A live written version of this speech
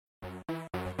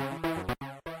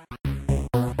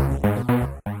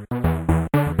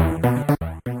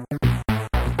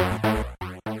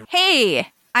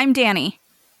Hey, I'm Danny.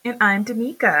 And I'm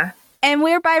Danica. And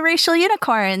we're biracial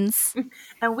unicorns.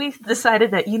 And we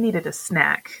decided that you needed a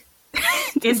snack.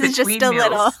 This is just a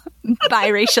little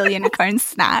biracial unicorn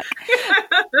snack.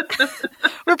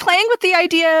 We're playing with the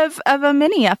idea of a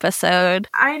mini episode.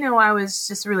 I know I was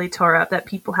just really tore up that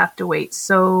people have to wait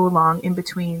so long in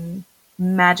between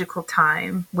magical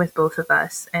time with both of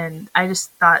us. And I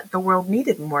just thought the world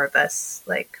needed more of us,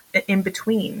 like in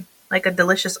between. Like a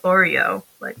delicious Oreo,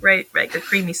 like right, the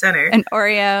creamy center. An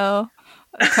Oreo,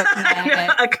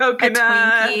 a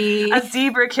coconut, a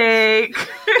zebra cake.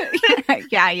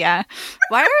 Yeah.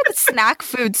 Why are the snack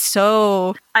foods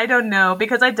so... I don't know,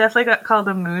 because I definitely got called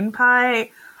a moon pie.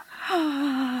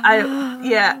 I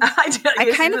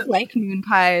kind of like moon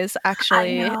pies,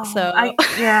 actually.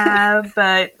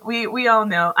 But we all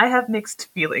know I have mixed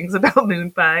feelings about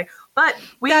moon pie. But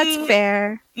that's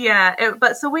fair. Yeah,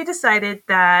 so we decided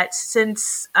that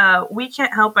since we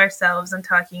can't help ourselves in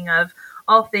talking of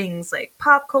all things like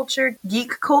pop culture,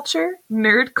 geek culture,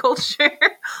 nerd culture,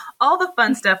 all the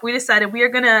fun stuff, we decided we're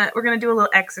gonna do a little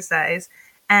exercise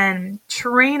and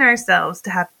train ourselves to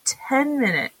have 10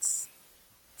 minutes,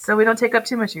 so we don't take up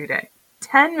too much of your day.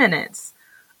 10 minutes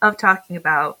of talking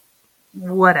about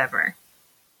whatever.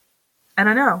 I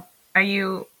don't know.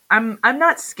 I'm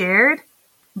not scared,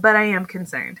 but I am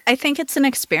concerned. I think it's an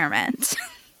experiment.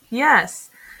 Yes.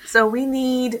 So we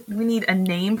need a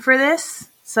name for this.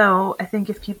 So I think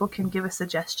if people can give a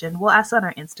suggestion, we'll ask on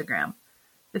our Instagram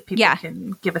if people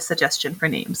can give a suggestion for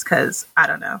names, because I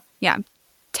don't know. Yeah.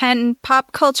 10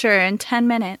 pop culture in 10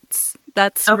 minutes.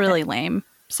 That's really lame.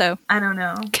 So I don't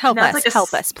know. Help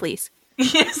us, please.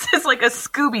 Yes, it's like a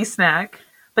Scooby snack.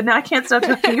 But now I can't stop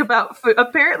talking about food.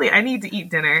 Apparently, I need to eat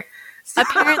dinner. So.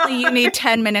 Apparently, you need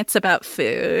 10 minutes about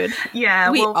food. Yeah,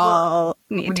 we all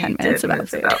need 10 minutes about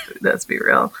food. Let's be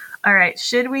real. All right,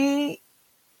 should we?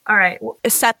 All right.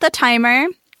 Set the timer.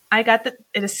 I got it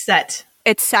is set.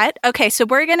 It's set? Okay, so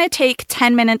we're going to take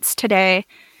 10 minutes today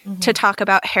to talk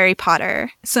about Harry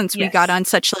Potter. Since we got on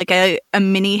such like a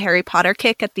mini Harry Potter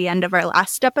kick at the end of our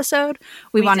last episode,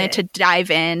 we wanted to dive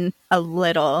in a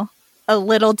little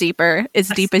deeper, as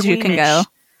deep as you can go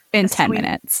in 10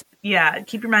 minutes. Yeah,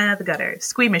 keep your mind out of the gutter.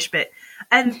 Squeamish bit.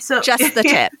 And so just the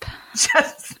tip.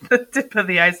 Just the tip of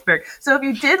the iceberg. So if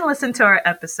you did listen to our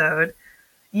episode,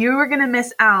 you're just going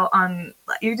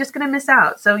to miss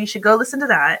out. So you should go listen to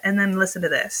that and then listen to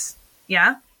this.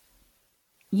 Yeah?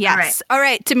 Yes. All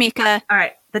right, Tamika. All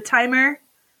right. The timer,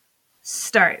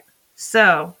 start.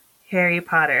 So, Harry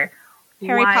Potter.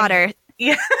 Potter.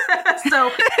 Yeah.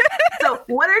 So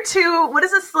what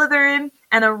does a Slytherin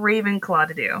and a Ravenclaw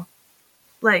to do?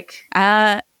 Like,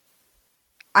 I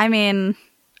mean,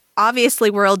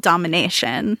 obviously world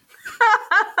domination.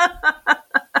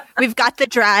 We've got the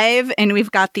drive and we've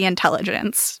got the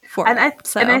intelligence for it.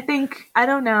 And I think, I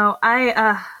don't know,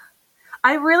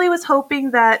 I really was hoping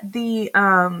that the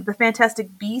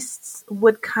Fantastic Beasts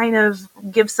would kind of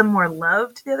give some more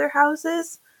love to the other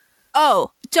houses.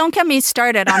 Oh, don't get me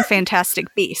started on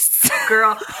Fantastic Beasts.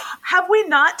 Girl, have we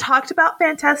not talked about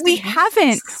Fantastic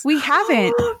Beasts? We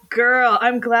haven't. Girl,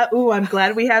 I'm glad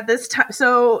we have this time.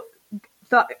 So,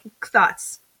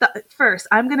 thoughts. First,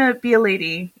 I'm going to be a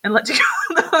lady and let you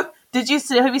go. Have you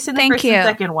seen the first and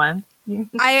second one?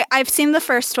 I've seen the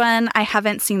first one. I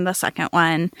haven't seen the second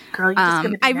one. Girl, you're just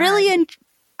gonna be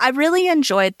I really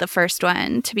enjoyed the first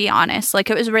one, to be honest.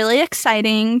 Like, it was really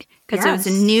exciting because it was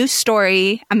a new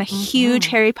story. I'm a huge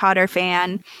Harry Potter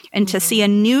fan, and to see a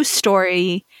new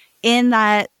story in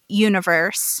that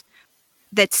universe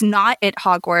that's not at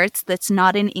Hogwarts, that's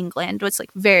not in England, was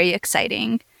like very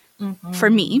exciting for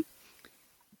me.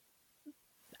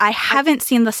 I haven't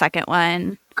seen the second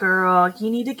one. Girl,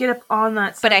 you need to get up on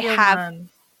that second one. But I have,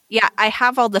 I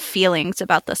have all the feelings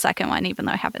about the second one, even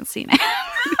though I haven't seen it.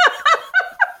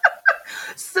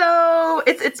 So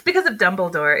it's because of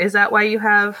Dumbledore. Is that why you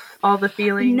have all the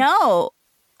feelings? No,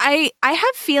 I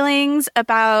have feelings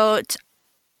about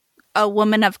a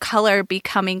woman of color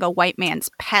becoming a white man's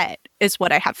pet is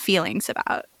what I have feelings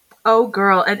about. Oh,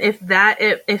 girl. And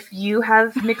if you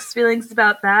have mixed feelings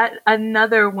about that,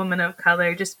 another woman of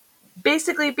color just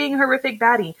basically being a horrific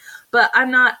baddie. But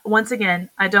once again,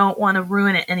 I don't want to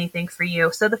ruin anything for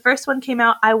you. So the first one came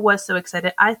out. I was so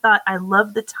excited. I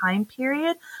loved the time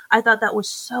period. I thought that was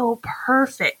so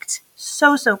perfect.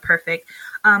 So perfect.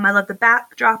 I love the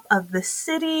backdrop of the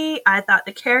city. I thought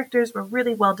the characters were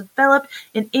really well developed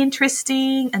and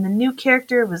interesting. And the new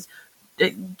character was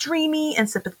dreamy and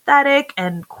sympathetic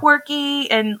and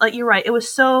quirky. And like, you're right. It was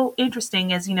so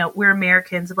interesting as, we're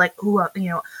Americans, like,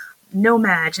 no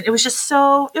Madge. And it was just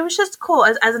cool.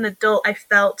 As an adult, I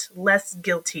felt less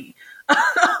guilty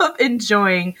of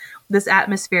enjoying this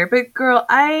atmosphere. But girl,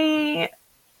 and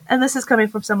this is coming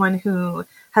from someone who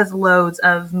has loads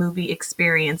of movie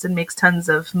experience and makes tons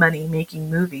of money making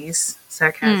movies.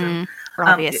 Sarcasm.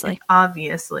 Obviously.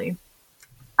 Obviously.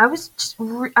 I was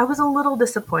a little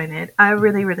disappointed. I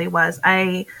really, really was.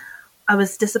 I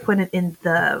was disappointed in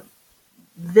the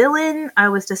villain. I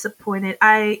was disappointed.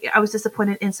 I was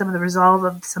disappointed in some of the resolve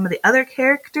of some of the other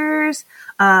characters.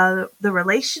 The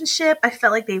relationship. I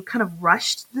felt like they kind of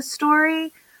rushed the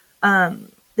story.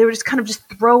 They were just kind of just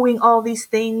throwing all these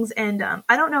things, and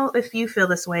I don't know if you feel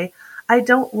this way. I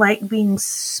don't like being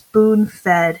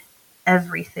spoon-fed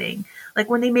everything. Like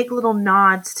when they make little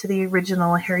nods to the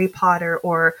original Harry Potter,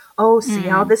 or, oh, see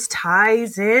how this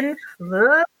ties in?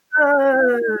 Look.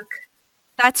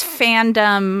 That's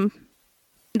fandom.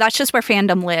 That's just where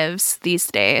fandom lives these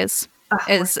days,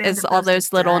 is all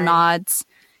those little nods.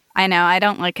 I know, I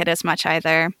don't like it as much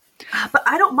either. But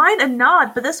I don't mind a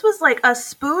nod, but this was like a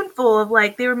spoonful of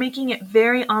like, they were making it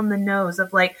very on the nose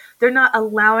of like, they're not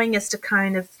allowing us to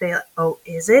kind of say, oh,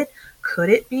 is it?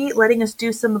 Could it be? Letting us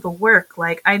do some of the work.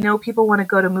 Like, I know people want to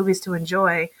go to movies to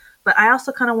enjoy, but I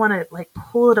also kind of want to like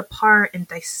pull it apart and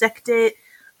dissect it.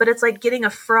 But it's like getting a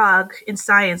frog in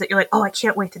science that you're like, oh, I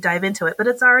can't wait to dive into it. But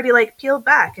it's already like peeled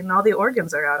back and all the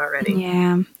organs are out already.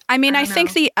 Yeah. I mean, I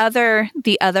think the other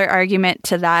argument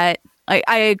to that,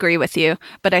 I agree with you,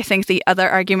 but I think the other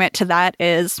argument to that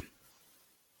is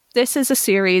this is a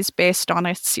series based on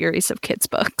a series of kids'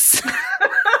 books.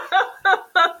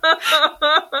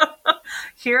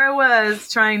 Here I was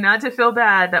trying not to feel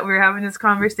bad that we were having this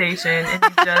conversation, and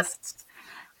you just.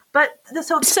 But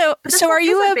so are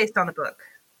you based on the book?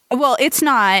 Well, it's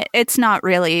not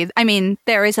really. I mean,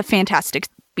 there is a Fantastic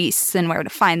Beasts and Where to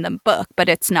Find Them book, but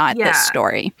it's not this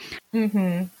story.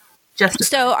 Mm-hmm.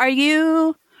 So are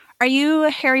you a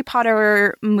Harry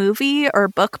Potter movie or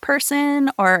book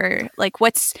person, or like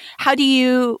where do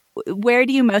you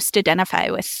most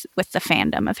identify with the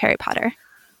fandom of Harry Potter?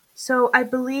 So I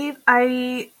believe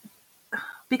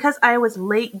because I was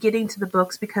late getting to the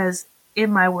books, because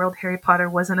in my world, Harry Potter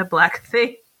wasn't a Black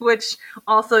thing, which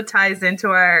also ties into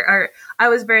our I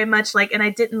was very much like, and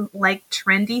I didn't like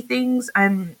trendy things.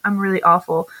 I'm really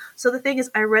awful. So the thing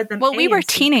is, I read them. Well, we were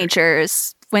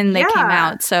teenagers when they came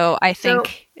out, so I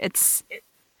think it's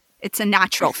a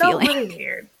natural feeling. Really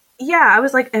weird. Yeah, I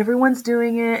was like, everyone's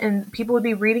doing it, and people would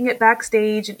be reading it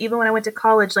backstage. And even when I went to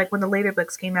college, like when the later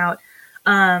books came out,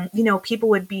 people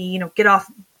would be, get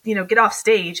off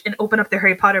stage and open up their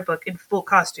Harry Potter book in full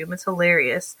costume. It's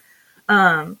hilarious.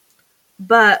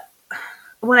 But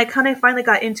when I kind of finally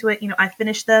got into it, I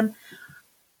finished them.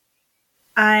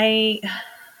 I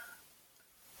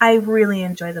really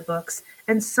enjoy the books.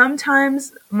 And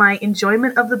sometimes my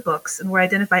enjoyment of the books and where I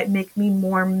identify it make me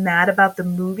more mad about the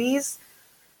movies.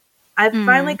 I've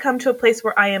finally come to a place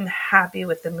where I am happy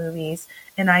with the movies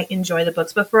and I enjoy the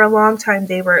books. But for a long time,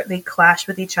 they clashed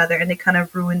with each other and they kind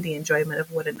of ruined the enjoyment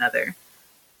of one another.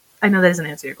 I know that doesn't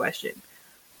answer your question,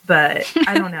 but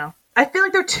I don't know. I feel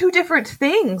like they're two different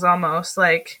things almost.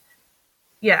 Like,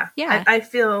 yeah. I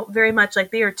feel very much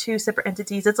like they are two separate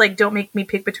entities. It's like, don't make me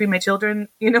pick between my children.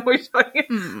 You know what you're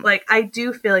talking? Like, I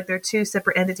do feel like they're two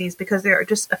separate entities because there are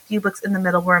just a few books in the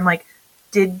middle where I'm like,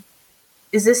 did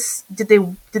they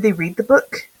read the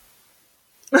book?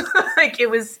 Like it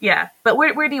was, yeah. But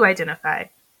where do you identify?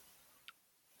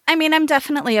 I mean, I'm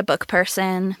definitely a book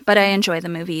person, but I enjoy the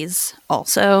movies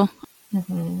also.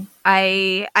 Mm-hmm.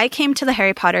 I came to the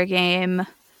Harry Potter game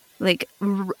like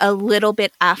a little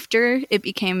bit after it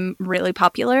became really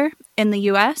popular in the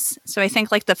US. So I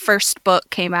think like the first book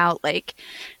came out like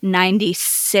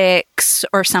 96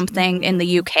 or something in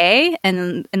the UK,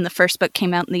 and the first book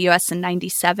came out in the US in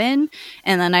 97.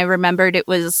 And then I remembered it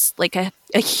was like a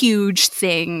huge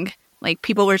thing. Like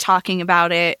people were talking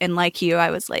about it, and like you, I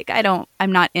was like,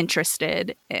 I'm not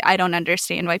interested. I don't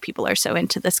understand why people are so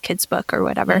into this kid's book or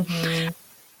whatever.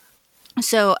 Mm-hmm.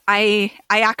 So I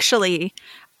actually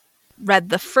read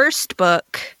the first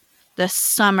book the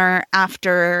summer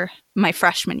after my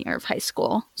freshman year of high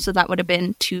school. So that would have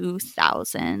been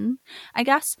 2000, I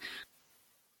guess.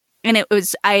 And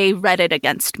I read it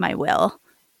against my will.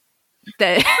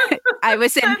 I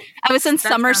was in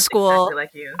summer school. Exactly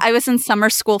like you. I was in summer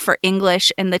school for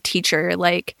English, and the teacher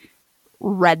like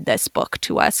read this book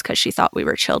to us because she thought we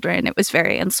were children. It was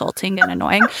very insulting and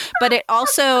annoying. But it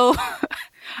also,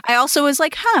 I also was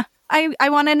like, I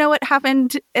want to know what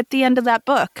happened at the end of that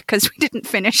book because we didn't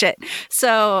finish it.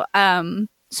 So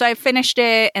I finished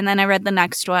it, and then I read the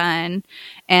next one,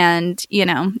 and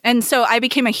and so I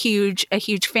became a huge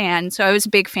fan. So I was a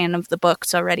big fan of the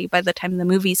books already by the time the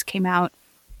movies came out.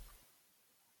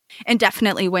 And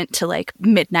definitely went to like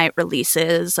midnight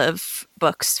releases of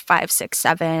books 5, 6,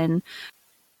 7.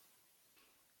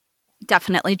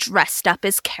 Definitely dressed up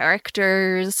as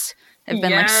characters. I've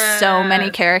been like so many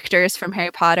characters from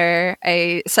Harry Potter.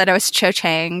 I said I was Cho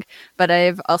Chang, but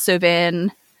I've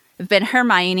been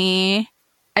Hermione.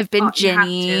 I've been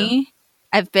Ginny.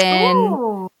 I've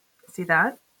been see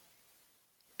that.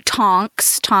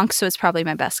 Tonks. Tonks was probably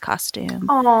my best costume.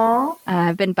 Aww.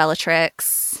 I've been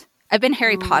Bellatrix. I've been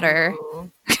Harry Potter.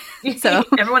 So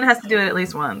everyone has to do it at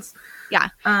least once. Yeah.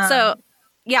 So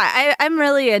yeah, I'm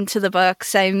really into the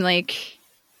books. I'm like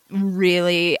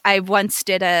really. I once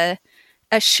did a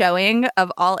showing of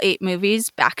all 8 movies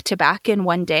back to back in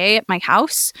one day at my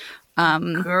house,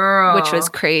 Girl, which was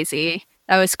crazy.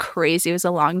 That was crazy. It was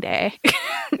a long day.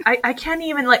 I can't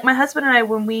even, like, my husband and I,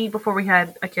 before we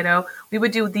had a kiddo, we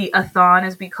would do the a-thon,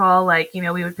 as we call, like, you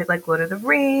know, we would pick, like, Lord of the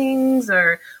Rings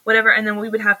or whatever, and then we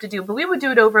would have to do, but we would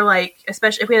do it over, like,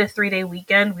 especially if we had a 3-day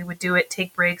weekend, we would do it,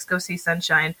 take breaks, go see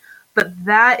sunshine. But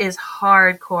that is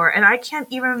hardcore, and I can't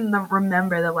even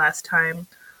remember the last time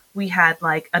we had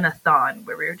like an a-thon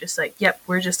where we were just like, yep,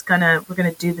 we're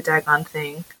gonna do the daggone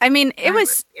thing. I mean, it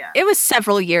was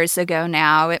several years ago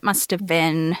now. It must have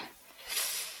been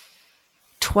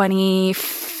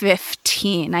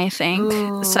 2015, I think.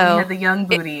 Ooh, so you had the young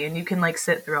booty, and you can like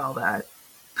sit through all that.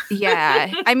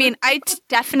 Yeah, I mean, I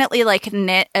definitely like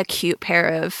knit a cute pair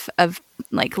of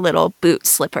like little boot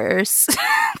slippers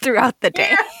throughout the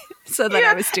day, so that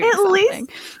I was doing at something. Least,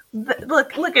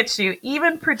 look at you,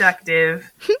 even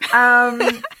productive.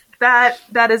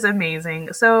 That is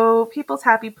amazing. So People's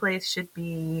Happy Place should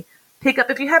be pick up.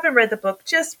 If you haven't read the book,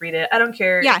 just read it. I don't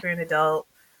care if you're an adult.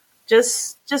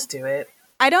 Just do it.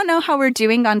 I don't know how we're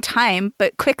doing on time,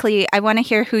 but quickly, I want to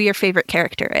hear who your favorite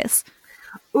character is.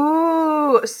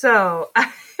 Ooh, so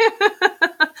I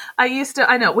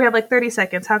know we have like 30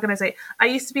 seconds. How can I say? I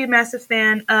used to be a massive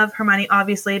fan of Hermione,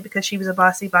 obviously, because she was a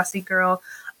bossy girl.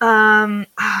 I'm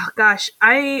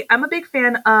a big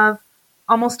fan of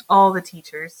almost all the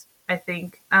teachers. I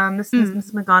think Miss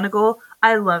McGonagall,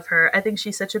 I love her. I think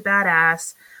she's such a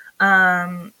badass.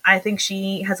 I think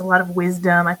she has a lot of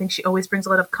wisdom. I think she always brings a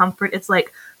lot of comfort. It's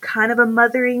like kind of a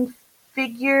mothering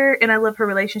figure, and I love her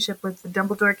relationship with the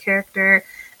Dumbledore character.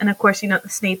 And of course, you know,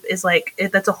 Snape is like,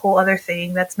 that's a whole other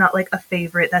thing. That's not like a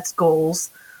favorite, that's goals.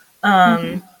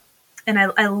 And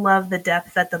I love the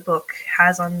depth that the book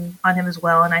has on him as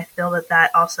well. And I feel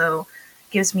that also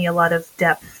gives me a lot of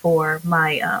depth for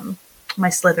my my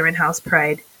Slytherin house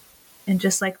pride. And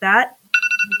just like that,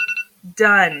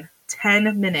 done.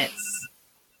 10 minutes.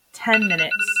 10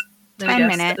 minutes. 10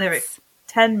 minutes.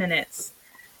 10 minutes.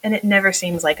 And it never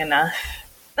seems like enough.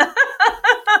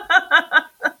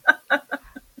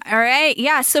 All right.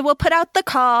 Yeah. So we'll put out the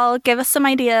call. Give us some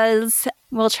ideas.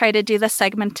 We'll try to do the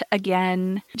segment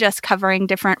again, just covering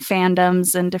different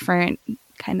fandoms and different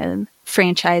kind of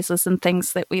franchises and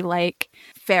things that we like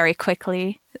very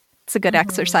quickly. It's a good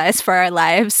exercise for our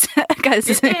lives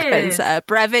because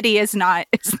brevity is not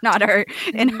our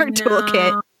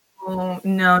toolkit.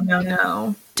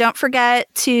 No. Don't forget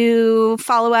to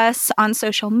follow us on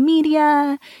social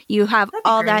media. You have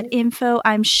all that info,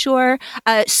 I'm sure.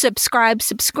 Subscribe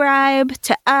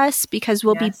to us because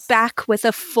we'll be back with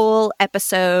a full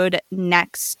episode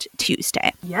next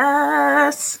Tuesday.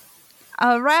 Yes.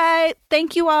 All right.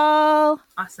 Thank you all.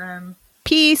 Awesome.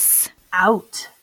 Peace. Out.